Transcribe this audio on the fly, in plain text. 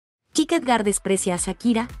Kika Edgar desprecia a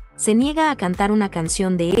Shakira, se niega a cantar una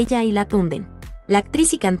canción de ella y la tunden. La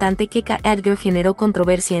actriz y cantante Kika Edgar generó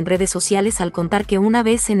controversia en redes sociales al contar que una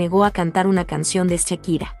vez se negó a cantar una canción de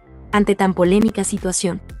Shakira. Ante tan polémica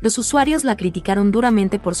situación, los usuarios la criticaron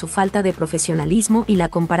duramente por su falta de profesionalismo y la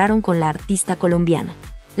compararon con la artista colombiana.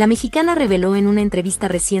 La mexicana reveló en una entrevista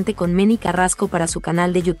reciente con Manny Carrasco para su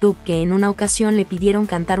canal de YouTube que en una ocasión le pidieron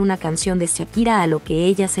cantar una canción de Shakira a lo que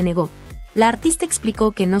ella se negó. La artista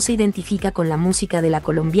explicó que no se identifica con la música de la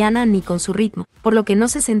colombiana ni con su ritmo, por lo que no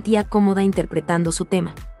se sentía cómoda interpretando su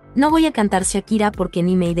tema. No voy a cantar Shakira porque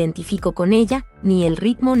ni me identifico con ella, ni el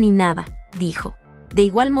ritmo ni nada, dijo. De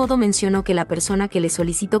igual modo mencionó que la persona que le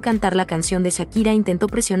solicitó cantar la canción de Shakira intentó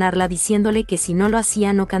presionarla diciéndole que si no lo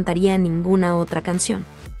hacía no cantaría ninguna otra canción.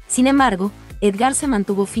 Sin embargo, Edgar se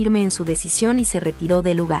mantuvo firme en su decisión y se retiró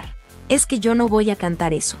del lugar. Es que yo no voy a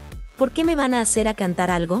cantar eso. ¿Por qué me van a hacer a cantar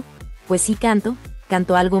algo? Pues sí canto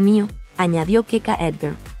algo mío, añadió Kika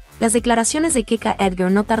Edgar. Las declaraciones de Kika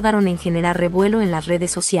Edgar no tardaron en generar revuelo en las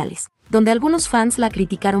redes sociales, donde algunos fans la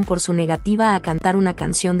criticaron por su negativa a cantar una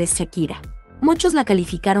canción de Shakira. Muchos la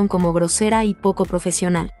calificaron como grosera y poco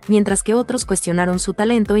profesional, mientras que otros cuestionaron su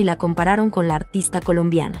talento y la compararon con la artista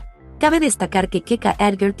colombiana. Cabe destacar que Kika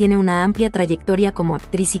Edgar tiene una amplia trayectoria como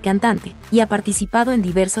actriz y cantante, y ha participado en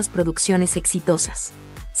diversas producciones exitosas.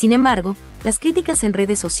 Sin embargo, las críticas en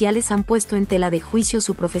redes sociales han puesto en tela de juicio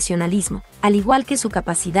su profesionalismo, al igual que su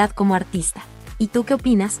capacidad como artista. ¿Y tú qué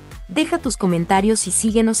opinas? Deja tus comentarios y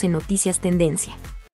síguenos en Noticias Tendencia.